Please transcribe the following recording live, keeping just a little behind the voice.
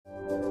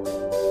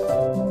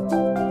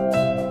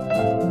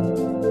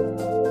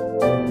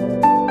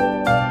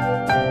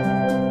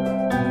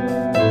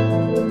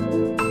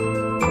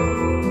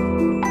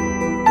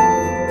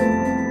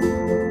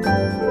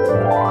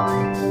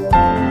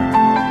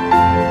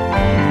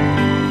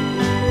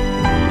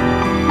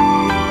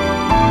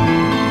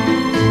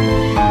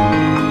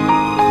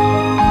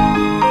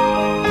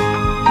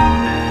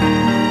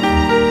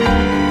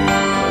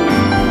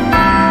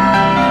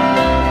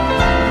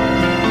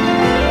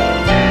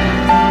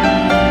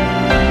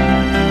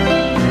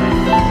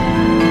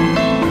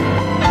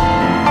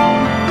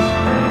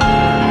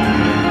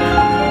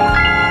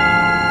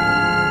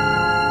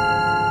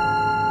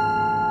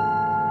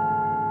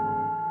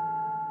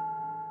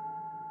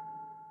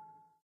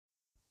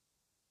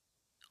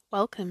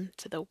Welcome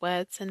to the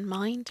Words and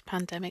Mind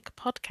Pandemic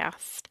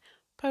Podcast,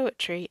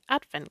 Poetry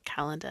Advent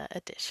Calendar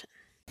Edition.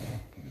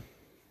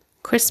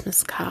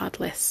 Christmas Card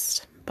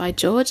List by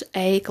George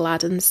A.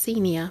 Gladden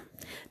Sr.,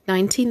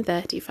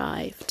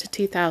 1935 to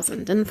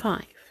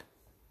 2005.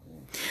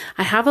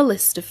 I have a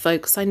list of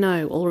folks I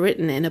know all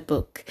written in a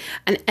book,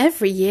 and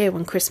every year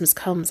when Christmas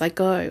comes I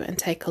go and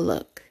take a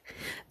look.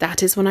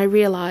 That is when I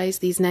realise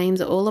these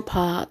names are all a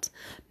part,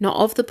 not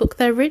of the book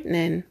they're written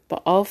in,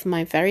 but of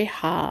my very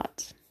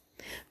heart.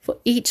 For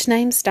each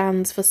name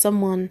stands for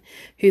someone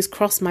who's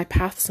crossed my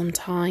path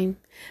sometime,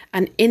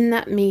 and in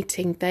that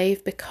meeting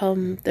they've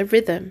become the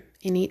rhythm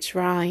in each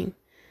rhyme.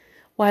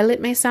 While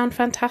it may sound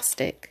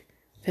fantastic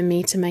for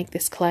me to make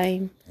this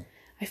claim,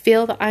 I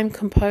feel that I'm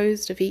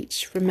composed of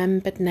each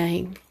remembered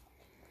name.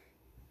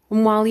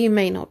 And while you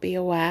may not be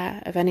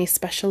aware of any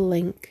special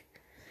link,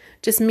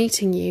 just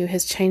meeting you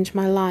has changed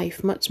my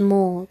life much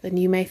more than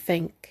you may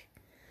think.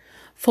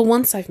 For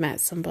once I've met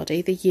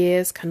somebody, the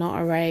years cannot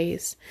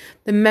erase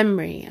the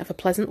memory of a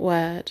pleasant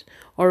word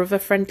or of a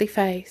friendly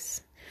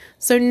face.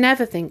 So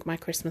never think my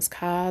Christmas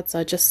cards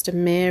are just a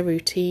mere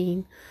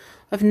routine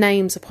of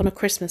names upon a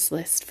Christmas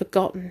list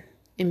forgotten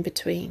in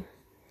between.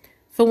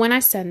 For when I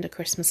send a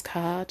Christmas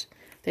card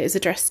that is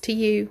addressed to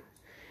you,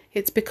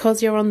 it's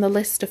because you're on the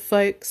list of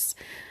folks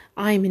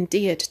I'm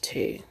endeared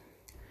to.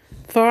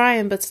 For I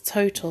am but a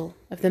total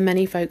of the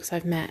many folks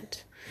I've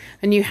met,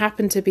 and you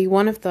happen to be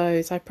one of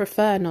those I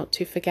prefer not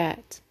to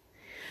forget.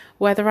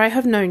 Whether I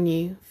have known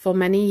you for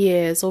many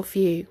years or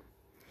few,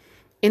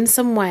 in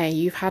some way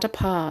you've had a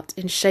part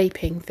in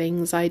shaping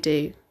things I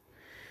do.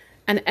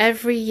 And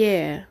every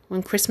year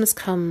when Christmas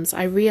comes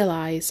I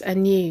realise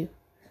anew,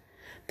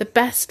 the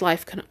best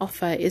life can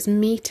offer is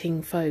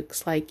meeting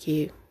folks like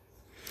you.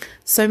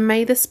 So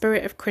may the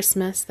spirit of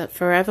Christmas that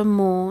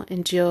forevermore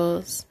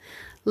endures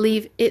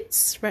leave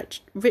its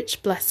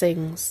rich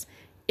blessings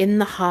in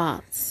the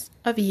hearts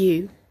of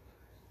you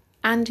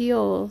and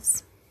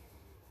yours.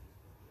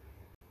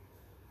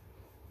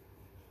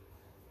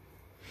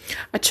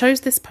 I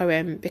chose this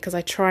poem because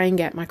I try and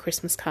get my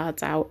Christmas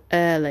cards out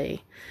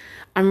early.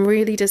 I'm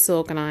really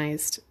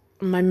disorganised.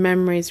 My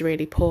memory's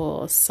really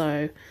poor,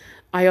 so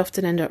I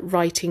often end up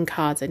writing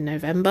cards in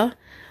November,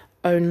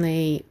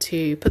 only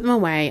to put them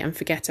away and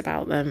forget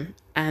about them,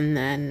 and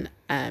then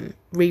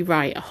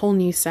rewrite a whole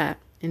new set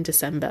in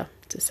December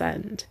to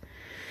send.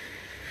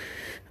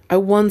 I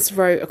once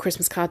wrote a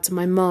Christmas card to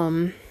my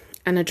mum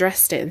and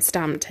addressed it and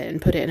stamped it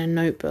and put it in a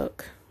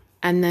notebook,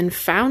 and then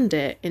found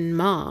it in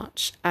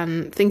March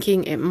and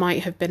thinking it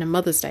might have been a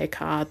Mother's Day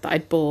card that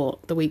I'd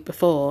bought the week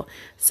before,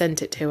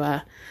 sent it to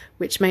her,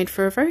 which made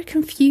for a very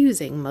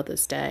confusing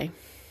Mother's Day.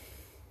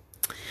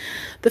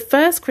 The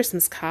first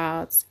Christmas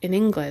cards in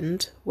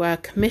England were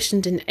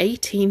commissioned in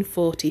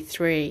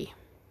 1843.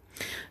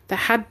 There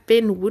had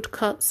been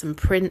woodcuts and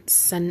prints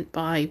sent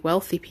by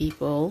wealthy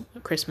people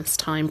at Christmas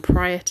time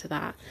prior to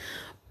that,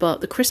 but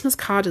the Christmas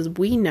card as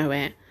we know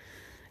it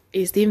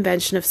is the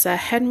invention of Sir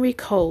Henry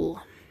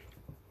Cole.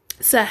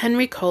 Sir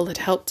Henry Cole had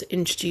helped to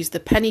introduce the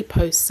penny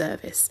post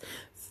service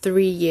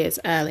 3 years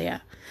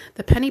earlier.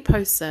 The penny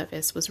post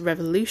service was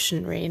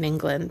revolutionary in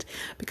England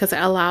because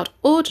it allowed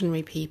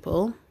ordinary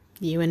people,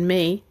 you and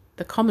me,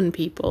 the common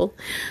people,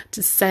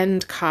 to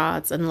send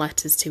cards and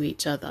letters to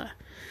each other.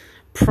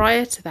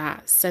 Prior to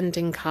that,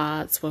 sending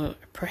cards were a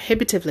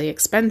prohibitively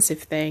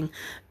expensive thing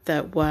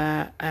that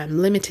were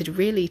limited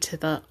really to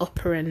the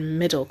upper and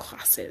middle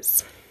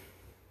classes.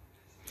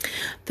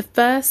 The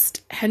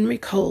first Henry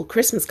Cole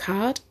Christmas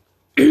card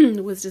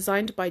was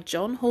designed by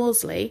John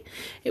Horsley.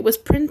 It was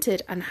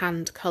printed and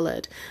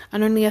hand-coloured,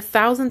 and only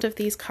 1,000 of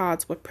these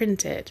cards were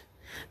printed.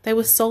 They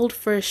were sold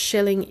for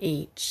 £1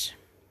 each.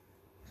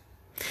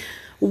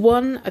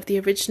 One of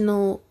the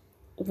original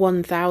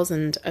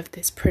 1,000 of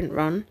this print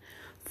run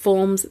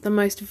forms the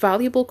most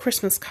valuable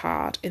Christmas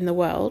card in the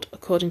world,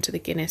 according to the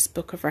Guinness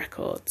Book of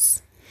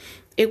Records.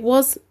 It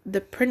was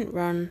the print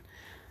run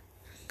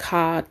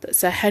card that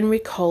Sir Henry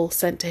Cole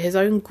sent to his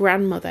own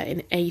grandmother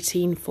in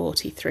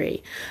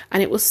 1843,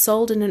 and it was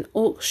sold in an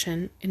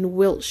auction in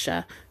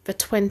Wiltshire for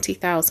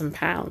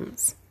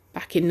 £20,000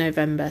 back in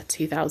November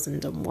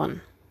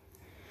 2001.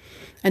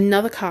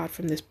 Another card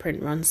from this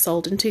print run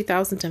sold in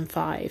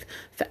 2005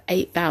 for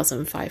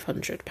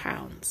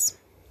 £8,500.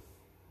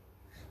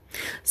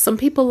 Some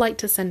people like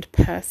to send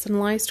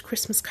personalised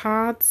Christmas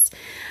cards,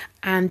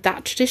 and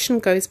that tradition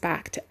goes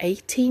back to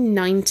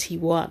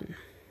 1891.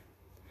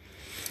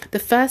 The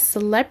first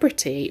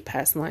celebrity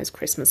personalised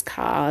Christmas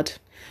card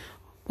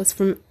was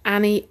from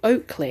Annie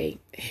Oakley,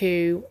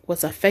 who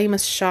was a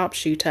famous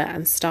sharpshooter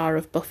and star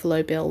of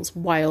Buffalo Bill's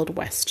Wild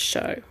West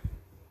show.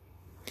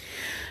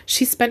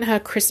 She spent her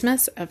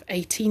Christmas of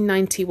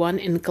 1891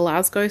 in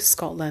Glasgow,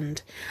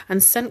 Scotland,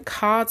 and sent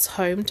cards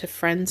home to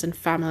friends and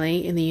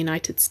family in the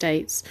United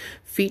States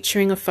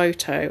featuring a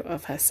photo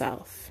of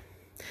herself.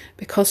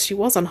 Because she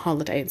was on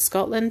holiday in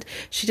Scotland,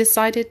 she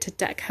decided to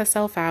deck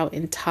herself out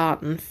in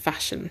tartan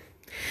fashion.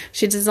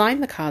 She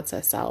designed the cards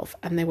herself,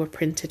 and they were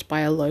printed by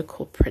a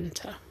local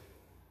printer.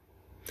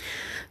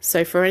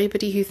 So for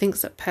anybody who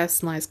thinks that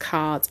personalised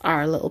cards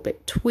are a little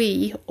bit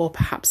twee or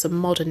perhaps a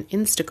modern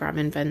Instagram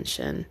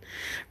invention,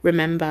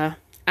 remember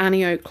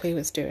Annie Oakley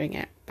was doing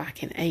it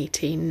back in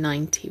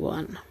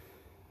 1891.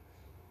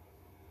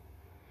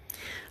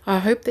 I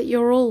hope that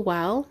you're all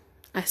well.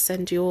 I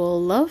send you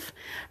all love,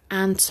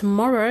 and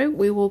tomorrow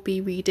we will be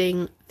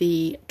reading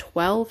the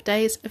 12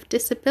 Days of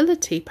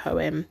Disability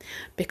poem,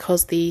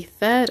 because the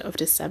 3rd of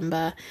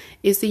December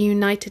is the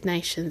United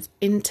Nations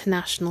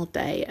International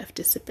Day of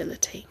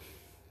Disability.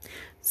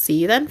 See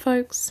you then,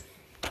 folks.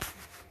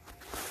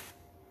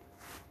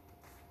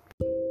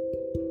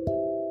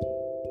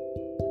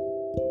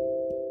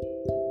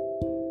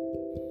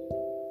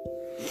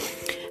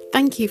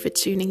 Thank you for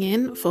tuning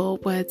in for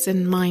Words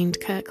in Mind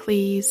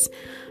Kirklees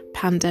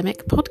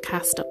pandemic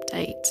podcast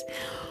update.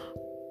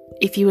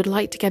 If you would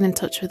like to get in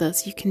touch with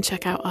us, you can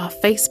check out our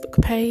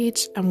Facebook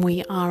page, and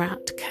we are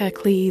at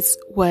Kirklees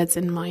Words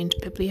in Mind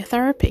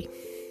Bibliotherapy.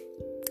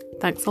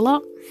 Thanks a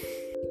lot.